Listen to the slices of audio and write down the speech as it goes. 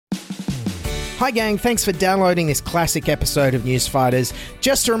Hi gang, thanks for downloading this classic episode of Newsfighters.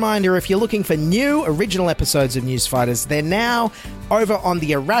 Just a reminder, if you're looking for new original episodes of Newsfighters, they're now over on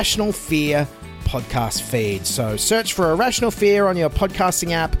the Irrational Fear podcast feed. So search for Irrational Fear on your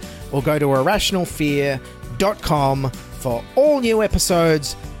podcasting app or go to irrationalfear.com for all new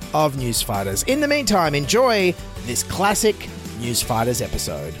episodes of Newsfighters. In the meantime, enjoy this classic Newsfighters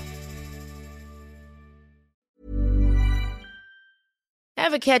episode.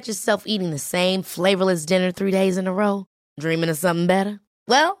 Ever catch yourself eating the same flavorless dinner 3 days in a row? Dreaming of something better?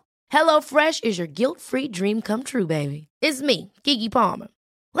 Well, HelloFresh is your guilt-free dream come true, baby. It's me, Keke Palmer.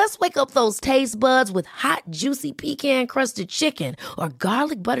 Let's wake up those taste buds with hot, juicy pecan-crusted chicken or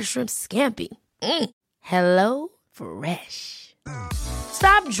garlic butter shrimp scampi. Hello Fresh.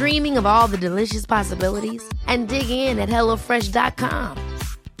 Stop dreaming of all the delicious possibilities and dig in at HelloFresh.com.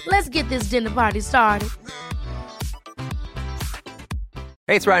 Let's get this dinner party started.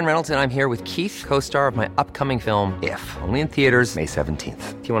 Hey, it's Ryan Reynolds, and I'm here with Keith, co-star of my upcoming film, If, only in theaters May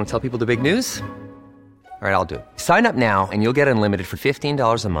 17th. Do you want to tell people the big news? All right, I'll do it. Sign up now and you'll get unlimited for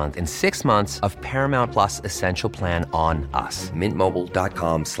 $15 a month and 6 months of Paramount Plus Essential Plan on us.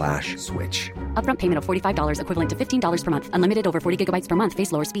 MintMobile.com/switch. Upfront payment of $45 equivalent to $15 per month. Unlimited over 40 gigabytes per month.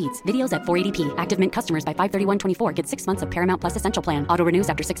 Face lower speeds. Videos at 480p. Active Mint customers by 531.24 get 6 months of Paramount Plus Essential Plan. Auto renews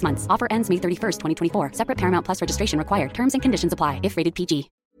after 6 months. Offer ends May 31st, 2024. Separate Paramount Plus registration required. Terms and conditions apply if rated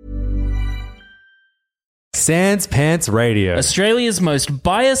PG. Sans Pants Radio, Australia's most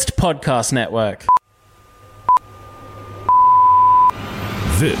biased podcast network.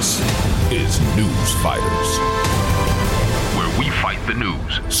 This is Newsfighters, where we fight the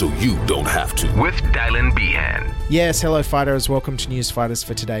news so you don't have to. With Dylan Behan. Yes, hello fighters. Welcome to Newsfighters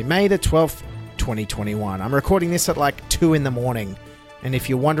for today, May the 12th, 2021. I'm recording this at like 2 in the morning. And if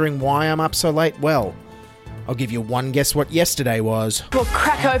you're wondering why I'm up so late, well, I'll give you one guess what yesterday was. Well,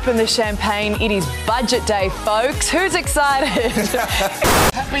 crack open the champagne. It is budget day, folks. Who's excited?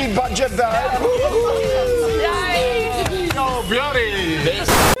 Happy budget day. Oh, beauty.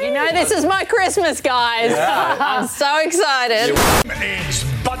 You know, this is my Christmas, guys. Yeah. I'm so excited. It's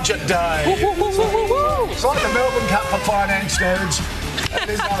budget day. It's like the Melbourne Cup for finance nerds.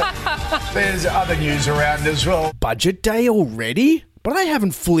 There's other news around as well. Budget day already? But I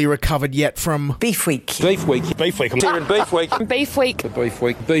haven't fully recovered yet from Beef Week. Beef Week. Beef Week. I'm hearing Beef Week. Beef Week. Beef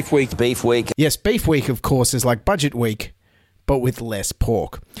Week. Beef Week. Beef Week. Yes, Beef Week, of course, is like Budget Week, but with less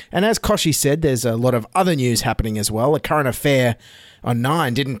pork. And as Koshi said, there's a lot of other news happening as well. A current affair on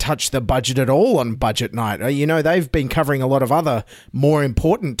 9 didn't touch the budget at all on budget night. You know, they've been covering a lot of other more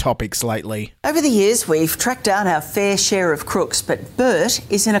important topics lately. Over the years, we've tracked down our fair share of crooks, but Bert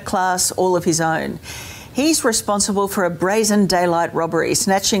is in a class all of his own. He's responsible for a brazen daylight robbery,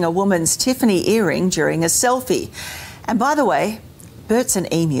 snatching a woman's Tiffany earring during a selfie. And by the way, Bert's an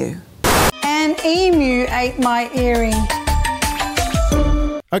emu. An emu ate my earring.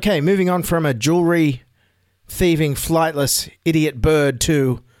 Okay, moving on from a jewellery thieving flightless idiot bird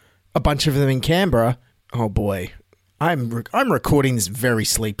to a bunch of them in Canberra. Oh boy, I'm recording this very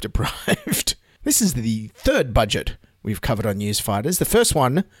sleep deprived. This is the third budget we've covered on Newsfighters. The first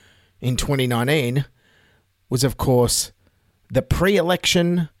one in 2019 was, of course, the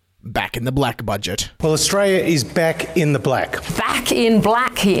pre-election Back in the Black budget. Well, Australia is back in the black. Back in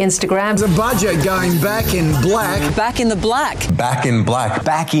black, he Instagrams. The budget going back in black. Back in the black. Back in black.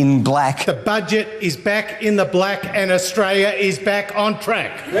 Back in black. The budget is back in the black and Australia is back on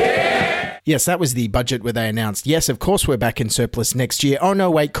track. Yeah. Yes, that was the budget where they announced, yes, of course we're back in surplus next year. Oh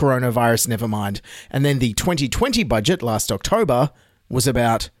no, wait, coronavirus, never mind. And then the 2020 budget last October was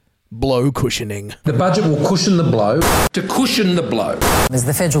about blow cushioning. The budget will cushion the blow. To cushion the blow. As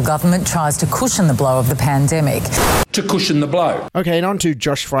the federal government tries to cushion the blow of the pandemic. To cushion the blow. Okay, and on to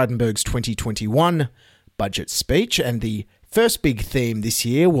Josh Frydenberg's 2021 budget speech. And the first big theme this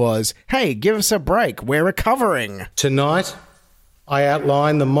year was, hey, give us a break, we're recovering. Tonight, I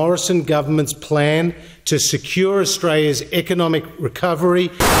outline the Morrison government's plan to secure Australia's economic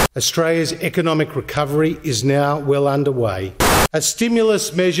recovery. Australia's economic recovery is now well underway. A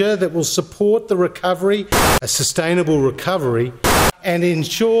stimulus measure that will support the recovery, a sustainable recovery, and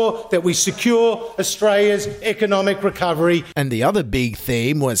ensure that we secure Australia's economic recovery. And the other big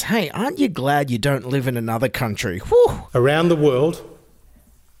theme was, hey, aren't you glad you don't live in another country? Whew. Around the world,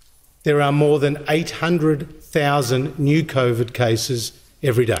 there are more than 800,000 new COVID cases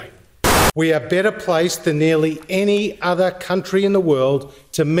every day. We are better placed than nearly any other country in the world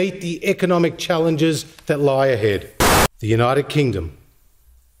to meet the economic challenges that lie ahead. The United Kingdom,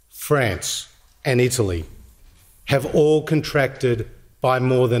 France, and Italy have all contracted by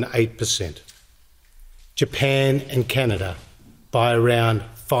more than 8%. Japan and Canada by around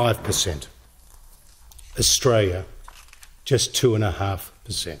 5%. Australia, just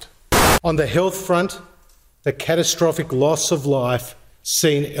 2.5%. On the health front, the catastrophic loss of life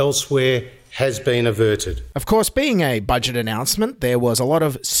seen elsewhere has been averted. Of course, being a budget announcement, there was a lot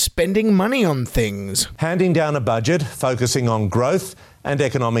of spending money on things. Handing down a budget focusing on growth and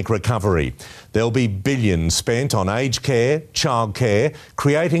economic recovery. There'll be billions spent on aged care, childcare,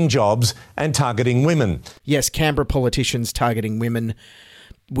 creating jobs and targeting women. Yes, Canberra politicians targeting women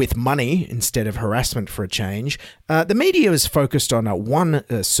with money instead of harassment for a change. The media is focused on one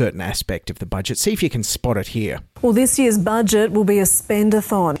certain aspect of the budget. See if you can spot it here. Well, this year's budget will be a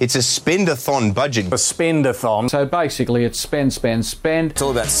spendathon. It's a spendathon budget. A spendathon. So basically it's spend, spend, spend. It's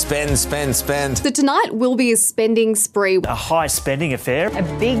all about spend, spend, spend. So tonight will be a spending spree. A high spending affair.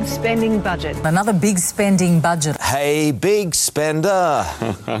 A big spending budget. Another big spending budget. Hey, big spender.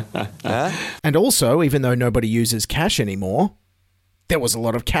 Huh? And also, even though nobody uses cash anymore, there was a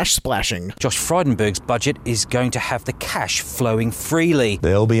lot of cash splashing. Josh Frydenberg's budget is going to have the cash flowing freely.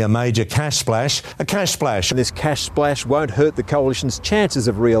 There'll be a major cash splash, a cash splash. This cash splash won't hurt the coalition's chances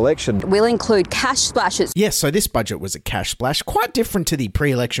of re-election. We'll include cash splashes. Yes, so this budget was a cash splash, quite different to the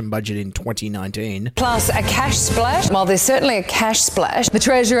pre-election budget in 2019. Plus a cash splash. While there's certainly a cash splash, the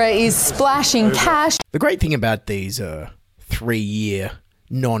Treasurer is splashing cash. The great thing about these 3-year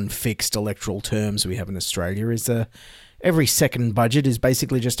non-fixed electoral terms we have in Australia is every second budget is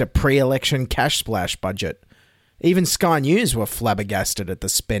basically just a pre-election cash splash budget. Even Sky News were flabbergasted at the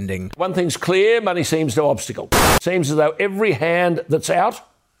spending. One thing's clear, money seems no obstacle. It seems as though every hand that's out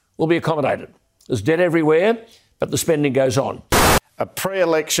will be accommodated. There's debt everywhere, but the spending goes on. A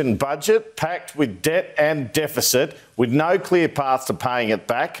pre-election budget packed with debt and deficit with no clear path to paying it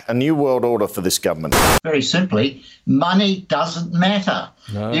back. A new world order for this government. Very simply, money doesn't matter.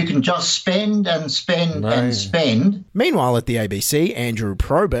 No. You can just spend and spend and spend. Meanwhile, at the ABC, Andrew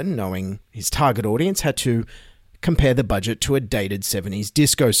Probyn, knowing his target audience, had to compare the budget to a dated 70s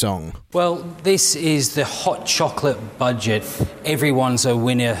disco song. Well, this is the hot chocolate budget. Everyone's a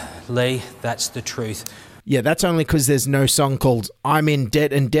winner, Lee. That's the truth. Yeah, that's only because there's no song called I'm in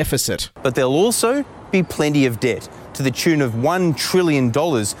Debt and Deficit. But there'll also be plenty of debt, to the tune of $1 trillion,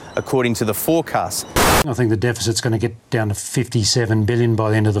 according to the forecasts. I think the deficit's going to get down to $57 billion by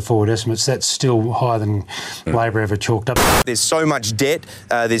the end of the forward estimates. That's still higher than Labor ever chalked up. There's so much debt,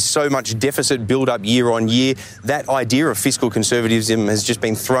 there's so much deficit build up year on year. That idea of fiscal conservatism has just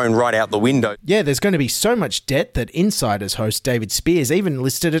been thrown right out the window. Yeah, there's going to be so much debt that Insiders host David Spears even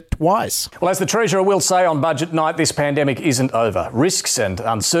listed it twice. Well, as the Treasurer will say on budget night, this pandemic isn't over. Risks and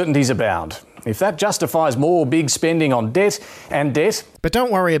uncertainties abound. If that justifies more big spending on debt and debt... But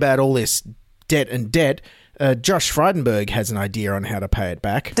don't worry about all this debt and debt. Josh Frydenberg has an idea on how to pay it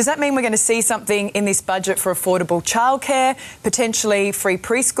back. Does that mean we're going to see something in this budget for affordable childcare, potentially free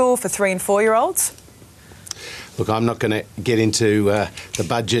preschool for 3 and 4-year-olds? Look, I'm not going to get into the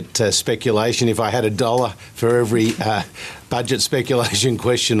budget speculation. If I had $1 for every budget speculation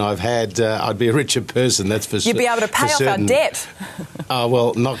question I've had, I'd be a richer person, that's for certain. You'd be able to pay off our debt.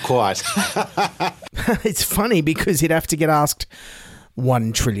 Well, not quite. It's funny because he'd have to get asked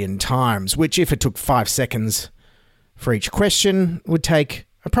 1 trillion times, which if it took 5 seconds for each question would take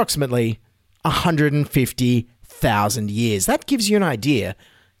approximately 150,000 years. That gives you an idea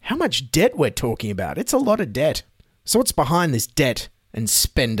how much debt we're talking about. It's a lot of debt. So what's behind this debt and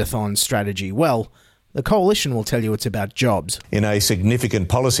spendathon strategy? Well, the coalition will tell you it's about jobs. In a significant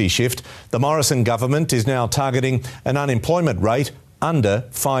policy shift, the Morrison government is now targeting an unemployment rate under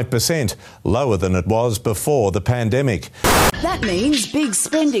 5%, lower than it was before the pandemic. That means big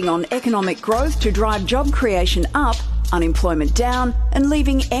spending on economic growth to drive job creation up, unemployment down, and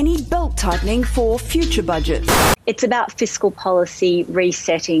leaving any belt tightening for future budgets. It's about fiscal policy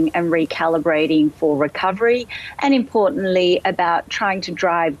resetting and recalibrating for recovery, and importantly about trying to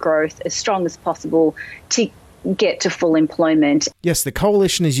drive growth as strong as possible to get to full employment. Yes, the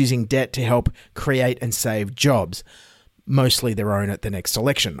coalition is using debt to help create and save jobs, mostly their own at the next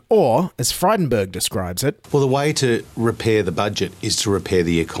election. Or, as Frydenberg describes it... Well, the way to repair the budget is to repair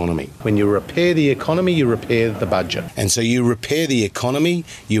the economy. When you repair the economy, you repair the budget. And so you repair the economy,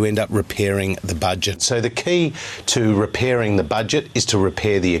 you end up repairing the budget. So the key to repairing the budget is to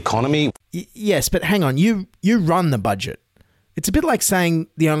repair the economy. Yes, but hang on, you run the budget. It's a bit like saying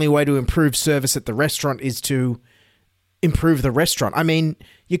the only way to improve service at the restaurant is to improve the restaurant. I mean,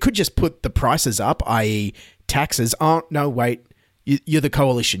 you could just put the prices up, i.e. taxes. Oh, no, wait. You're the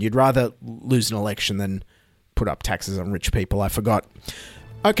coalition. You'd rather lose an election than put up taxes on rich people. I forgot.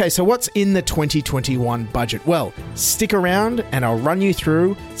 Okay, so what's in the 2021 budget? Well, stick around and I'll run you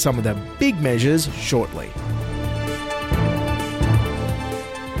through some of the big measures shortly.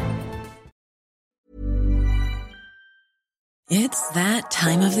 It's that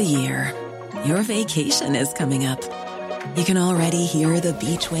time of the year. Your vacation is coming up. You can already hear the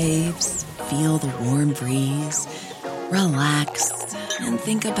beach waves, feel the warm breeze, relax, and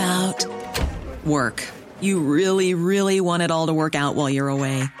think about work. You really, really want it all to work out while you're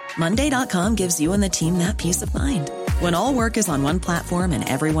away. Monday.com gives you and the team that peace of mind. When all work is on one platform and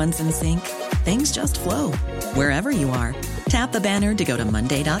everyone's in sync, things just flow. Wherever you are, tap the banner to go to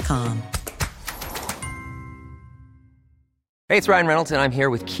Monday.com. Hey, it's Ryan Reynolds, and I'm here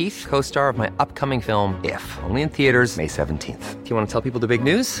with Keith, co-star of my upcoming film, If, only in theaters May 17th. Do you want to tell people the big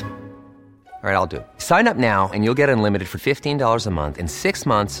news? All right, I'll do it. Sign up now and you'll get unlimited for $15 a month and 6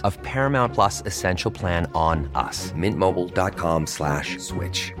 months of Paramount Plus Essential Plan on us.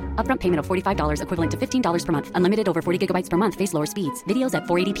 MintMobile.com/switch. Upfront payment of $45 equivalent to $15 per month. Unlimited over 40 gigabytes per month. Face lower speeds. Videos at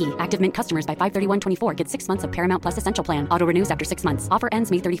 480p. Active Mint customers by 531.24 get 6 months of Paramount Plus Essential Plan. Auto renews after 6 months. Offer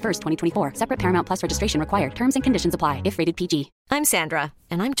ends May 31st, 2024. Separate Paramount Plus registration required. Terms and conditions apply if rated PG. I'm Sandra,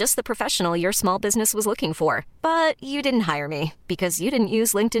 and I'm just the professional your small business was looking for. But you didn't hire me because you didn't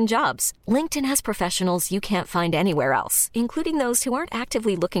use LinkedIn Jobs. LinkedIn has professionals you can't find anywhere else, including those who aren't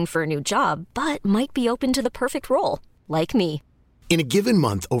actively looking for a new job, but might be open to the perfect role, like me. In a given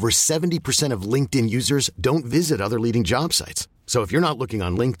month, over 70% of LinkedIn users don't visit other leading job sites. So if you're not looking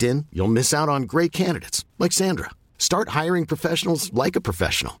on LinkedIn, you'll miss out on great candidates like Sandra. Start hiring professionals like a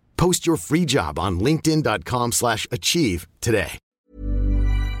professional. Post your free job on linkedin.com/achieve today.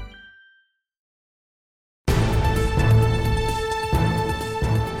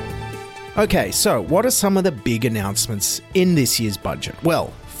 Okay, so what are some of the big announcements in this year's budget?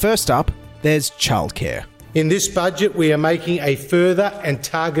 Well, first up, there's childcare. In this budget, we are making a further and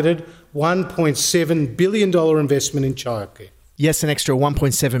targeted $1.7 billion investment in childcare. Yes, an extra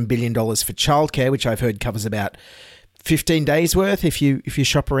 $1.7 billion for childcare, which I've heard covers about 15 days worth if you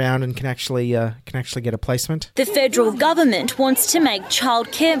shop around and can actually get a placement. The federal government wants to make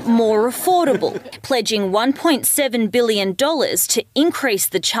childcare more affordable, pledging $1.7 billion to increase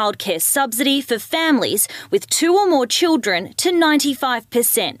the childcare subsidy for families with 2 or more children to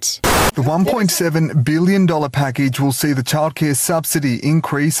 95%. The $1.7 billion package will see the childcare subsidy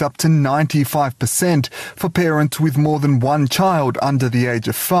increase up to 95% for parents with more than one child under the age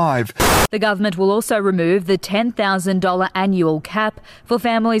of 5. The government will also remove the $10,000 annual cap for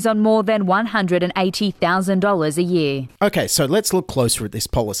families on more than $180,000 a year. Okay, so let's look closer at this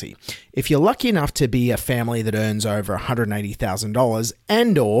policy. If you're lucky enough to be a family that earns over $180,000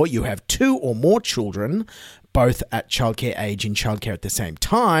 and or you have 2 or more children, both at childcare age in childcare at the same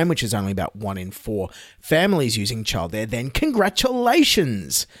time, which is only about 1 in 4 families using childcare, then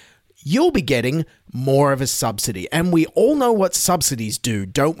congratulations! You'll be getting more of a subsidy. And we all know what subsidies do,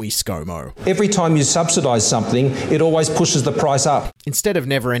 don't we, ScoMo? Every time you subsidise something, it always pushes the price up. Instead of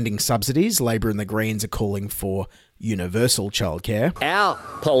never-ending subsidies, Labor and the Greens are calling for universal childcare. Our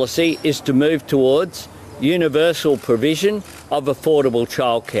policy is to move towards universal provision of affordable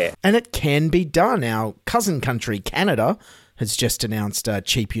childcare. And it can be done. Our cousin country, Canada, has just announced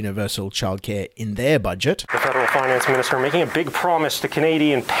cheap universal childcare in their budget. The federal finance minister making a big promise to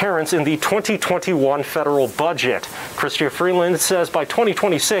Canadian parents in the 2021 federal budget. Chrystia Freeland says by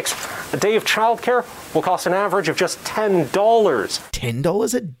 2026, a day of childcare will cost an average of just $10.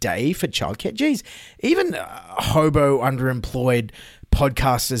 $10 a day for childcare? Geez, even hobo underemployed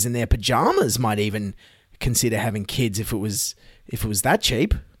podcasters in their pajamas might even consider having kids if it was that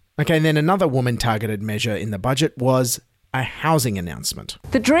cheap. Okay, and then another woman-targeted measure in the budget was a housing announcement.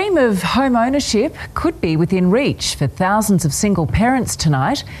 The dream of home ownership could be within reach for thousands of single parents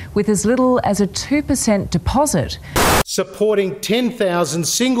tonight with as little as a 2% deposit. Supporting 10,000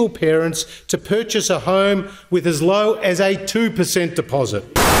 single parents to purchase a home with as low as a 2% deposit.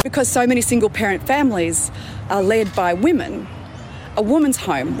 Because so many single parent families are led by women, a woman's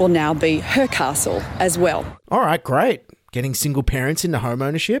home will now be her castle as well. All right, great. Getting single parents into home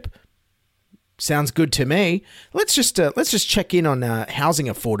ownership? Sounds good to me. Let's just check in on housing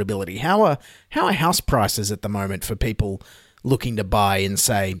affordability. How are house prices at the moment for people looking to buy in,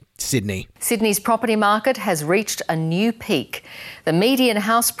 say, Sydney? Sydney's property market has reached a new peak. The median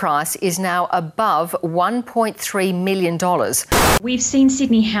house price is now above $1.3 million. We've seen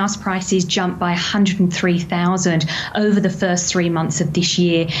Sydney house prices jump by $103,000 over the first 3 months of this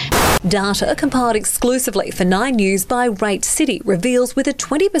year. Data compiled exclusively for 9 News by Rate City reveals with a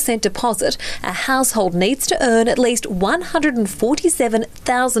 20% deposit, a household needs to earn at least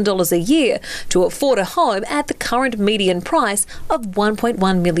 $147,000 a year to afford a home at the current median price of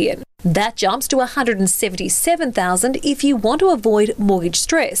 $1.1 million. That jumps to $177,000 if you want to avoid mortgage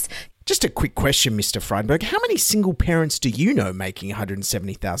stress. Just a quick question, Mr. Freinberg. How many single parents do you know making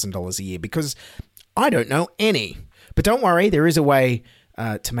 $170,000 a year? Because I don't know any. But don't worry, there is a way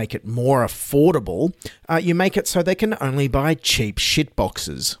to make it more affordable. You make it so they can only buy cheap shit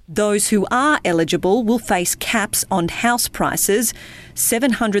boxes. Those who are eligible will face caps on house prices: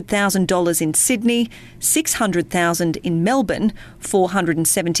 $700,000 in Sydney, $600,000 in Melbourne,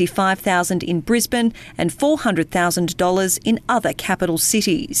 $475,000 in Brisbane, and $400,000 in other capital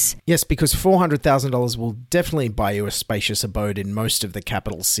cities. Yes, because $400,000 will definitely buy you a spacious abode in most of the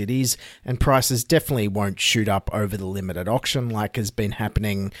capital cities, and prices definitely won't shoot up over the limit at auction like has been happening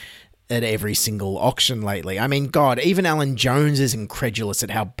at every single auction lately. I mean, God, even Alan Jones is incredulous at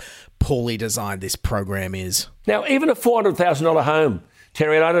how poorly designed this program is. Now, even a $400,000 home,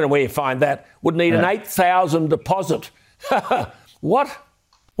 Terry, and I don't know where you find that, would need an $8,000 deposit. What?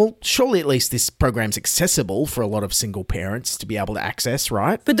 Well, surely at least this program's accessible for a lot of single parents to be able to access,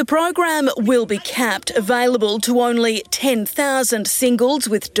 right? But the program will be capped, available to only 10,000 singles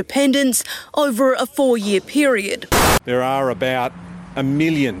with dependents over a 4-year period. There are about 1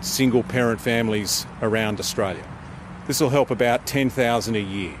 million single-parent families around Australia. This will help about 10,000 a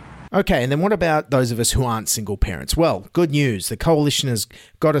year. Okay, and then what about those of us who aren't single parents? Well, good news. The Coalition has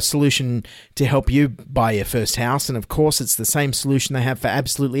got a solution to help you buy your first house, and of course it's the same solution they have for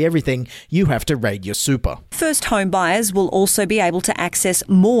absolutely everything. You have to raid your super. First home buyers will also be able to access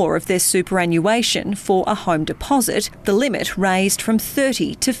more of their superannuation for a home deposit, the limit raised from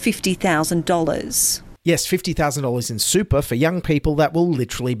 $30,000 to $50,000. Yes, $50,000 in super for young people. That will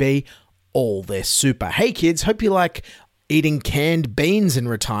literally be all their super. Hey kids, hope you like eating canned beans in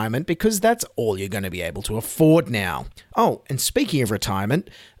retirement, because that's all you're going to be able to afford now. Oh, and speaking of retirement,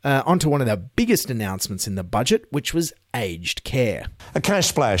 onto one of the biggest announcements in the budget, which was aged care. A cash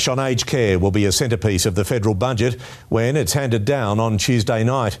splash on aged care will be a centrepiece of the federal budget when it's handed down on Tuesday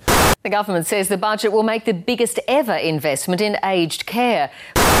night. The government says the budget will make the biggest ever investment in aged care.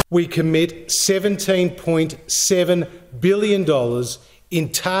 We commit $17.7 billion in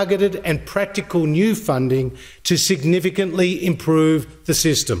targeted and practical new funding to significantly improve the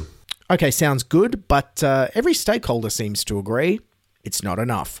system. Okay, sounds good, but every stakeholder seems to agree it's not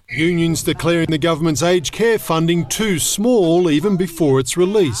enough. Unions declaring the government's aged care funding too small even before it's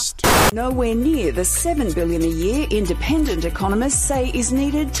released. Nowhere near the $7 billion a year independent economists say is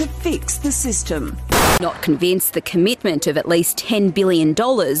needed to fix the system. Not convinced the commitment of at least $10 billion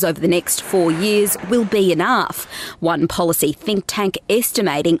over the next 4 years will be enough. One policy think tank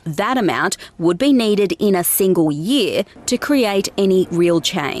estimating that amount would be needed in a single year to create any real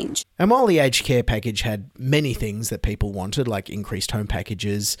change. And while the aged care package had many things that people wanted, like increased home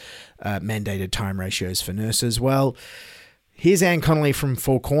packages, mandated time ratios for nurses, well, here's Anne Connolly from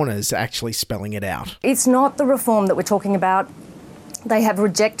Four Corners actually spelling it out. It's not the reform that we're talking about. They have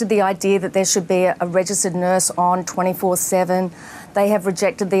rejected the idea that there should be a registered nurse on 24/7. They have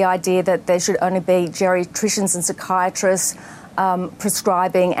rejected the idea that there should only be geriatricians and psychiatrists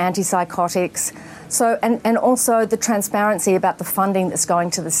prescribing antipsychotics. So, and also the transparency about the funding that's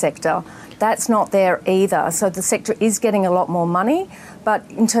going to the sector. That's not there either. So the sector is getting a lot more money, but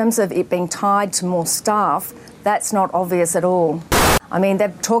in terms of it being tied to more staff, that's not obvious at all. I mean,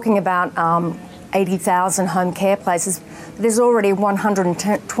 they're talking about 80,000 home care places. There's already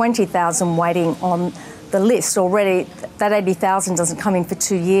 120,000 waiting on the list already. That 80,000 doesn't come in for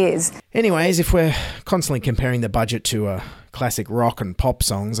 2 years. Anyways, if we're constantly comparing the budget to classic rock and pop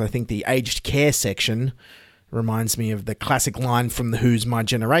songs, I think the aged care section reminds me of the classic line from The Who's My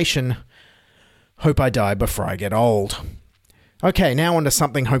Generation, "Hope I die before I get old." Okay, now on to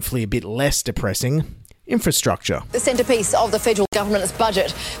something hopefully a bit less depressing. Infrastructure. The centrepiece of the federal government's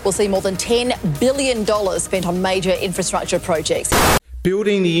budget will see more than $10 billion spent on major infrastructure projects.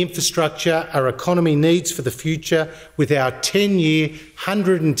 Building the infrastructure our economy needs for the future with our 10-year,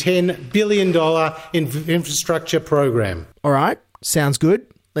 $110 billion infrastructure program. All right, sounds good.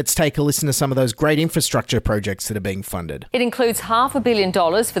 Let's take a listen to some of those great infrastructure projects that are being funded. It includes $500 million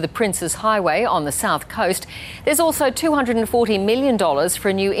for the Princes Highway on the south coast. There's also $240 million for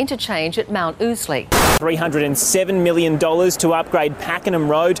a new interchange at Mount Ousley. $307 million to upgrade Pakenham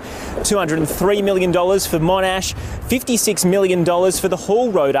Road, $203 million for Monash, $56 million for the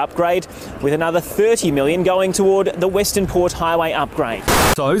Hall Road upgrade, with another $30 million going toward the Western Port Highway upgrade.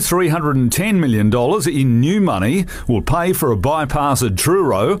 So $310 million in new money will pay for a bypass at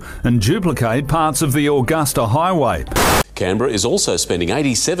Truro and duplicate parts of the Augusta Highway. Canberra is also spending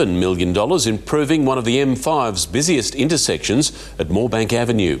 $87 million improving one of the M5's busiest intersections at Moorebank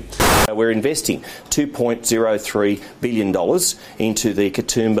Avenue. We're investing $2.03 billion into the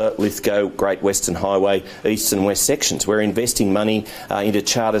Katoomba, Lithgow, Great Western Highway, east and west sections. We're investing money into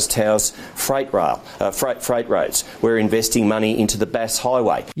Charters Towers freight roads. We're investing money into the Bass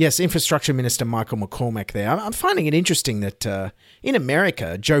Highway. Yes, Infrastructure Minister Michael McCormack there. I'm finding it interesting that in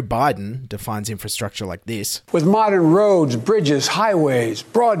America, Joe Biden defines infrastructure like this. With modern roads, bridges, highways,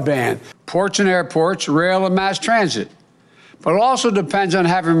 broadband, ports and airports, rail and mass transit. But it also depends on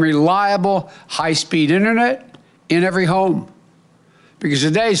having reliable, high-speed internet in every home. Because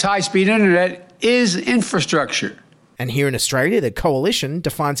today's high-speed internet is infrastructure. And here in Australia, the Coalition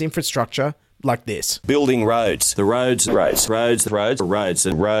defines infrastructure like this. Building roads. The road safety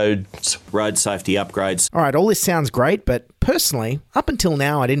upgrades. All right, all this sounds great, but personally, up until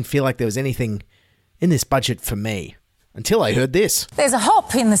now, I didn't feel like there was anything in this budget for me. Until I heard this. There's a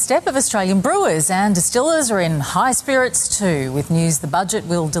hop in the step of Australian brewers, and distillers are in high spirits too, with news the budget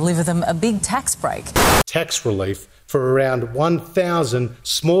will deliver them a big tax break. Tax relief for around 1,000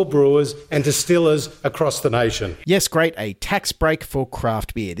 small brewers and distillers across the nation. Yes, great, a tax break for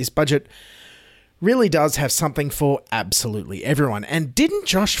craft beer. This budget really does have something for absolutely everyone. And didn't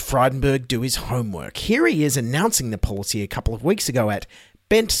Josh Frydenberg do his homework? Here he is announcing the policy a couple of weeks ago at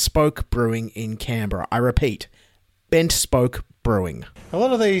Bent Spoke Brewing in Canberra. I repeat, Bent Spoke Brewing. A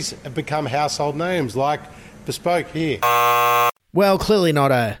lot of these have become household names, like Bespoke here. Well, clearly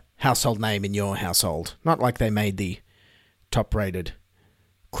not a household name in your household. Not like they made the top-rated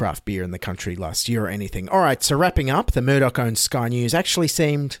craft beer in the country last year or anything. All right, so wrapping up, the Murdoch-owned Sky News actually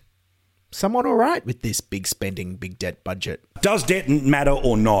seemed somewhat all right with this big spending, big debt budget. Does debt matter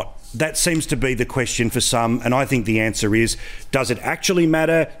or not? That seems to be the question for some, and I think the answer is, does it actually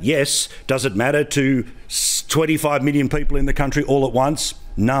matter? Yes. Does it matter to 25 million people in the country all at once?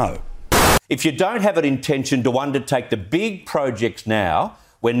 No. If you don't have an intention to undertake the big projects now,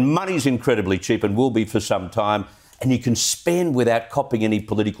 when money's incredibly cheap and will be for some time, and you can spend without copping any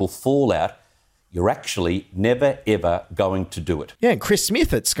political fallout, you're actually never, ever going to do it. Yeah, and Chris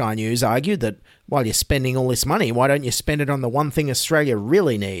Smith at Sky News argued that while you're spending all this money, why don't you spend it on the one thing Australia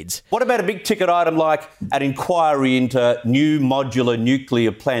really needs? What about a big ticket item like an inquiry into new modular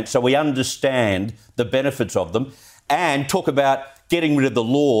nuclear plants so we understand the benefits of them, and talk about getting rid of the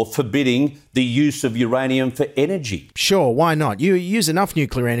law forbidding the use of uranium for energy? Sure, why not? You use enough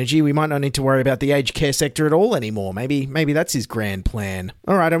nuclear energy, we might not need to worry about the aged care sector at all anymore. Maybe that's his grand plan.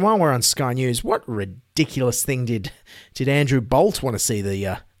 All right, and while we're on Sky News, what ridiculous thing did Andrew Bolt want to see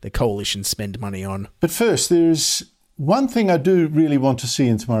the Coalition spend money on? But first, there's one thing I do really want to see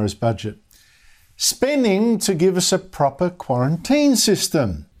in tomorrow's budget. Spending to give us a proper quarantine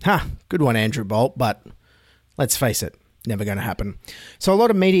system. Good one, Andrew Bolt, but let's face it, never going to happen. So a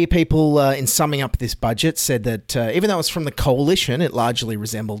lot of media people, in summing up this budget, said that even though it's from the Coalition, it largely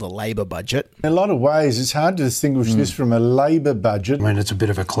resembled a Labor budget. In a lot of ways, it's hard to distinguish this from a Labor budget. I mean, it's a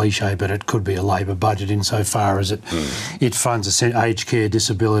bit of a cliche, but it could be a Labor budget insofar as it funds aged care,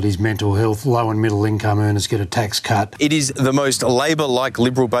 disabilities, mental health, low and middle income earners get a tax cut. It is the most Labor-like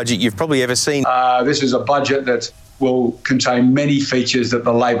Liberal budget you've probably ever seen. This is a budget that will contain many features that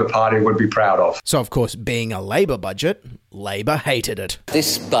the Labor Party would be proud of. So, of course, being a Labor budget, Labor hated it.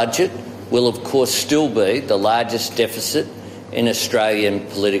 This budget will, of course, still be the largest deficit in Australian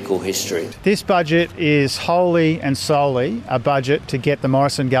political history. This budget is wholly and solely a budget to get the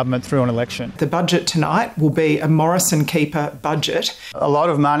Morrison government through an election. The budget tonight will be a Morrison keeper budget. A lot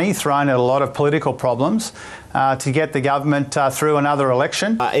of money thrown at a lot of political problems to get the government through another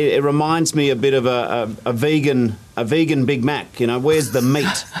election. It reminds me a bit of a vegan Big Mac. You know, where's the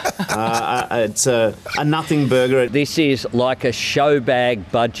meat? It's a nothing burger. This is like a show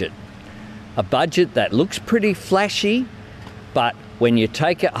bag budget, a budget that looks pretty flashy, but when you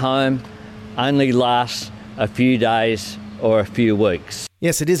take it home, only lasts a few days or a few weeks.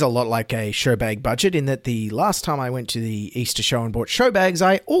 Yes, it is a lot like a showbag budget in that the last time I went to the Easter show and bought showbags,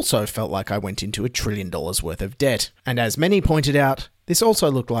 I also felt like I went into $1 trillion worth of debt. And as many pointed out, this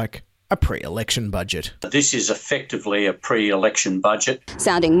also looked like a pre-election budget. This is effectively a pre-election budget.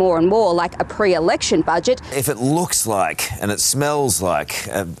 Sounding more and more like a pre-election budget. If it looks like and it smells like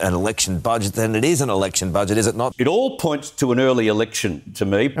an election budget, then it is an election budget, is it not? It all points to an early election to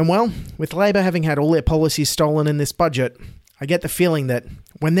me. And well, with Labor having had all their policies stolen in this budget, I get the feeling that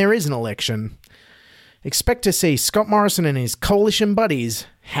when there is an election, expect to see Scott Morrison and his Coalition buddies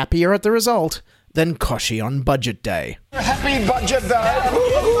happier at the result than Koshy on Budget Day. Happy Budget Day!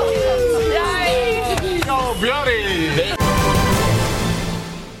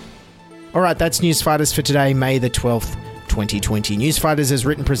 All right, that's Newsfighters for today, May the 12th, 2020. Newsfighters is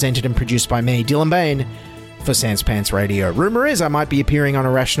written, presented and produced by me, Dylan Bain. for Sans Pants Radio. Rumour is I might be appearing on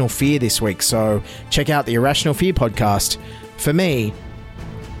Irrational Fear this week, so check out the Irrational Fear podcast. For me,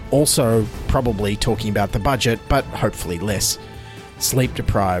 also probably talking about the budget, but hopefully less sleep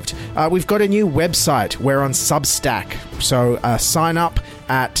deprived. We've got a new website. We're on Substack, so sign up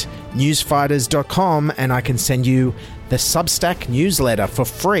at newsfighters.com and I can send you the Substack newsletter for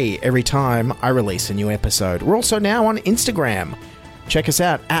free every time I release a new episode. We're also now on Instagram. Check us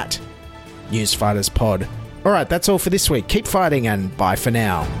out at NewsFightersPod. All right, that's all for this week. Keep fighting and bye for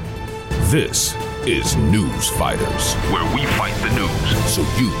now. This is News Fighters, where we fight the news so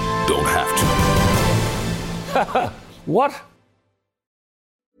you don't have to. What?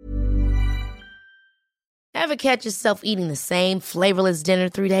 Ever catch yourself eating the same flavorless dinner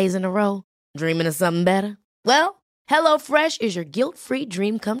 3 days in a row? Dreaming of something better? Well, HelloFresh is your guilt-free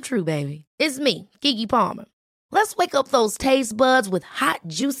dream come true, baby. It's me, Keke Palmer. Let's wake up those taste buds with hot,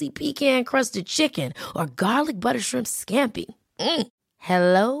 juicy pecan-crusted chicken or garlic butter shrimp scampi.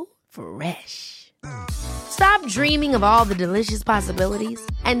 Hello Fresh. Stop dreaming of all the delicious possibilities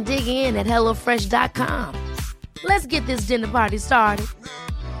and dig in at HelloFresh.com. Let's get this dinner party started.